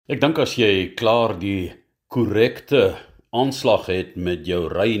Ek dink as jy klaar die korrekte aanslag het met jou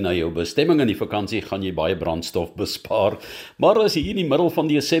ry na jou bestemming in die vakansie, gaan jy baie brandstof bespaar. Maar as jy hier in die middel van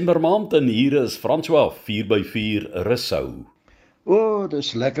Desember maand en hier is Francois 4x4 Rossouw.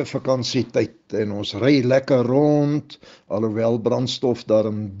 Dis lekker vakansietyd en ons ry lekker rond, alhoewel brandstof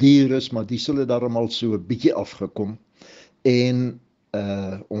daarom duur is, maar die sal daarom al so 'n bietjie afgekom. En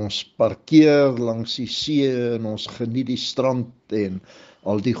ons parkeer langs die see en ons geniet die strand en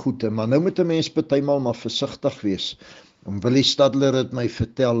al die goede, maar nou moet 'n mens partymal maar versigtig wees. Willie Stadler het my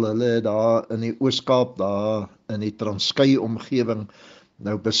vertel, hulle daar in die Oos-Kaap, daar in die Transkei omgewing,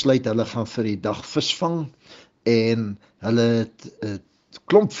 nou besluit hulle gaan vir die dag visvang, en hulle het 'n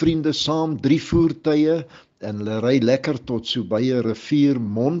klomp vriende saam, 3 voertuie, en hulle ry lekker tot so by 'n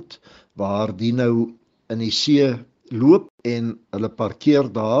riviermond, waar die nou in die see loop, en hulle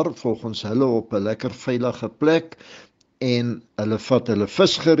parkeer daar, volgens hulle op 'n lekker veilige plek, en hulle vat hulle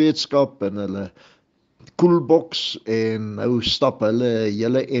visgereedskap en hulle koelboks, en nou stap hulle 'n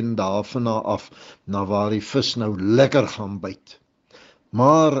hele en daarvan af, na waar die vis nou lekker gaan byt.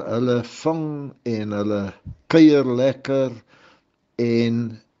 Maar hulle vang en hulle kuier lekker,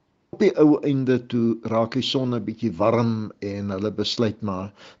 en op die ou einde toe raak die son 'n bietjie warm, en hulle besluit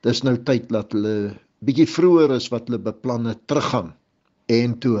maar, dis nou tyd dat hulle bietjie vroeër is wat hulle beplan het teruggaan.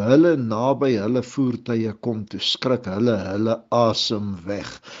 En toe hulle naby hulle voertuie kom, toe skrik hulle asem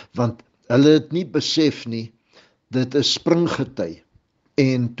weg, want hulle het nie besef nie, dit is springgety,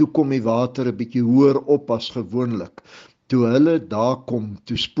 en toe kom die water 'n bietjie hoër op as gewoonlik. Toe hulle daar kom,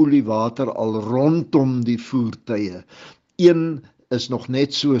 toe spoel die water al rondom die voertuie. Een is nog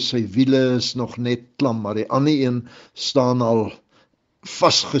net so, sy wiele is nog net klam, maar die ander een staan al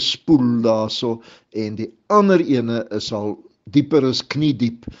vasgespoel daarso, en die ander ene is al dieper as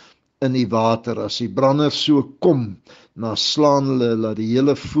kniediep in die water. As die brander so kom, dan slaan hulle dat die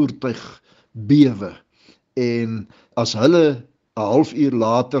hele voertuig bewe. En as hulle 'n halfuur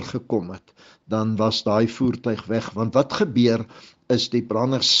later gekom het, dan was daai voertuig weg, want wat gebeur is die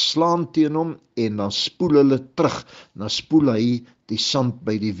brander slaan teen hom, en dan spoel hulle terug, dan spoel hy die sand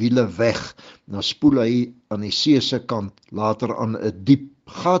by die wiele weg, dan spoel hy aan die see se kant later aan 'n diep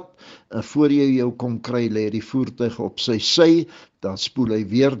gat, en voor jy jou kom kry, lê die voertuig op sy sy, dan spoel hy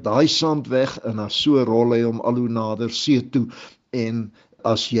weer daai sand weg, en dan so rol hy hom al hoe nader see toe, en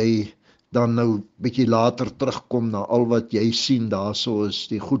as jy dan nou bietjie later terugkom na al wat jy sien, daarso is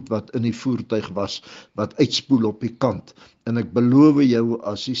die goed wat in die voertuig was, wat uitspoel op die kant. En ek beloof jou,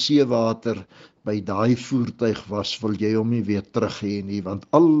 as die seewater by daai voertuig was, wil jy hom nie weer terug hê nie, want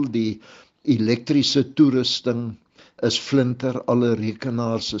al die elektriese toerusting is flinter, alle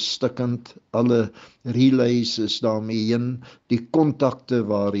rekenaars is stikkend, alle relays is daarmee heen, die kontakte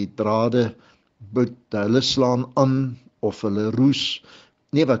waar die drade, hulle slaan aan, of hulle roes,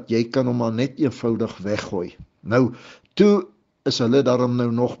 nee wat, jy kan hom maar net eenvoudig weggooi. Nou, toe is hulle daarom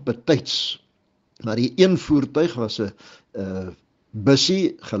nou nog betyds, maar die een voertuig was 'n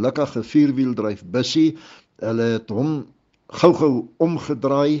bussie, gelukkige 4-wieldryf bussie, hulle het hom gou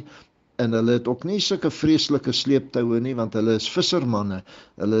omgedraai, en hulle het ook nie sulke vreeslike sleeptoue nie, want hulle is vissermanne,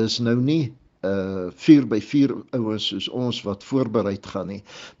 hulle is nou nie 4x4 ouens soos ons wat voorbereid gaan nie,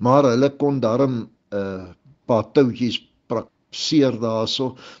 maar hulle kon daarom paar touwtjies praktiseer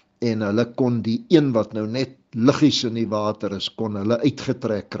daarso, en hulle kon die een wat nou net liggies in die water is, kon hulle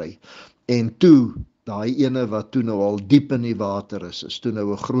uitgetrek kry. En toe, daai ene wat toe nou al diep in die water is toe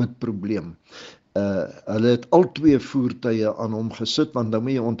nou 'n groot probleem. Hulle het al 2 voertuie aan hom gesit, want nou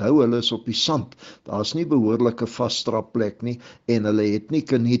moet jy onthou, hulle is op die sand, daar is nie behoorlike vasstrapplek nie, en hulle het nie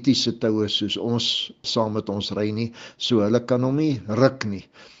kinetiese toue soos ons saam met ons ry nie, so hulle kan hom nie ruk nie.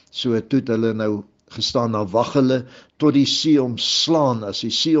 So toe het hulle nou gestaan, dan wag hulle tot die see omslaan. As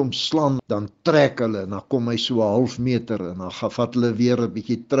die see omslaan, dan trek hulle, en dan kom hy so 'n half meter, en dan vat hulle weer 'n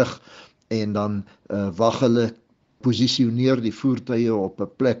bietjie terug, en dan wag hulle, posisioneer die voertuie op 'n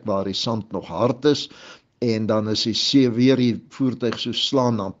plek waar die sand nog hard is, en dan is die see weer die voertuig so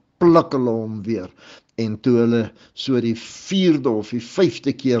slaan, dan pluk hulle hom weer, en toe hulle so die 4de of die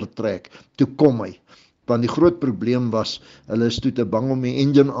 5de keer trek, toe kom hy. Want die groot probleem was, hulle is toe te bang om die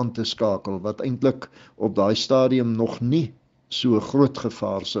engine aan te skakel, wat eintlik op daai stadium nog nie so groot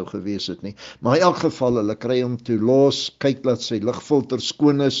gevaar sou gewees het nie. Maar in elk geval, hulle kry hom toe los, kyk dat sy lugfilter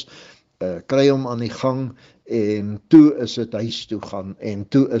skoon is, kry hom aan die gang, en toe is dit huis toe gaan, en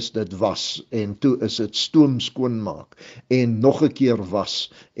toe is dit was, en toe is dit stoom skoonmaak, en nog 'n keer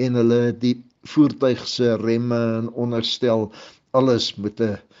was, en hulle die voertuig se remme en onderstel, alles met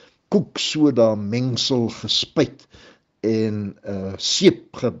 'n koeksoda mengsel gespuit, en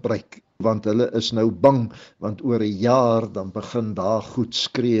seep gebruik, want hulle is nou bang, want oor 'n jaar dan begin daar goed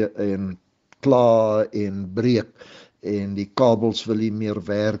skree en kla en breek en die kabels wil nie meer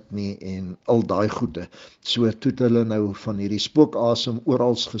werk nie en al daai goede. So toe het hulle nou van hierdie spookasem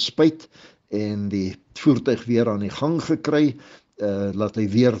oral gespuit en die voertuig weer aan die gang gekry, laat hy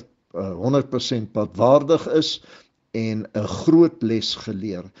weer 100% padwaardig is en 'n groot les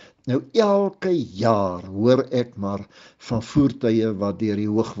geleer. Nou elke jaar hoor ek maar van voertuie wat deur die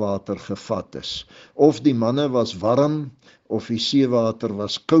hoogwater gevat is. Of die manne was warm, of die seewater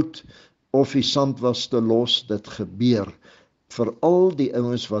was koud, of die sand was te los, dit gebeur. Veral die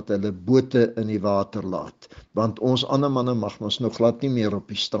ouens wat hulle bote in die water laat, want ons ander manne mag ons nog glad nie meer op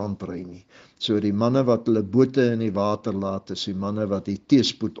die strand ry nie. So die manne wat hulle bote in die water laat, is die manne wat die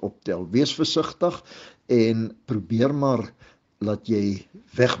teespoed optel. Wees versigtig en probeer maar dat jy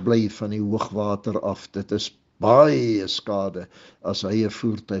wegbly van die hoogwater af. Dit is baie skade as hy 'n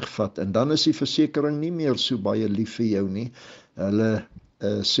voertuig vat, en dan is die versekering nie meer so baie lief vir jou nie. Hulle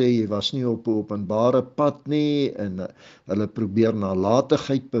sê jy was nie op 'n openbare pad nie, en hulle probeer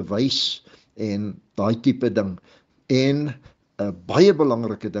nalatigheid bewys en daai tipe ding. En 'n baie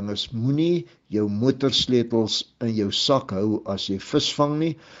belangrike ding is, moenie jou motorsleutels in jou sak hou as jy visvang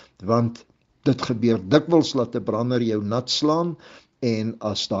nie, want dit gebeur dikwels dat 'n brander jou nat slaan, en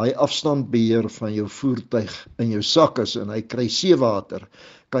as daai afstandbeheer van jou voertuig in jou sak is en hy kry seewater,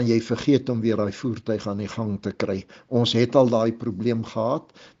 kan jy vergeet om weer daai voertuig aan die gang te kry. Ons het al daai probleem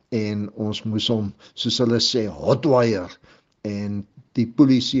gehad en ons moes hom, soos hulle sê, hotwire, en die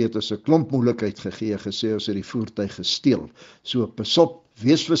polisie het ons 'n klomp moeilikheid gegee, gesê ons het die voertuig gesteel. So pas op,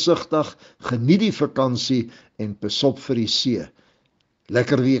 wees versigtig, geniet die vakansie en pas op vir die see.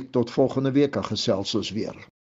 Lekker week, tot volgende week, dan gesels ons weer.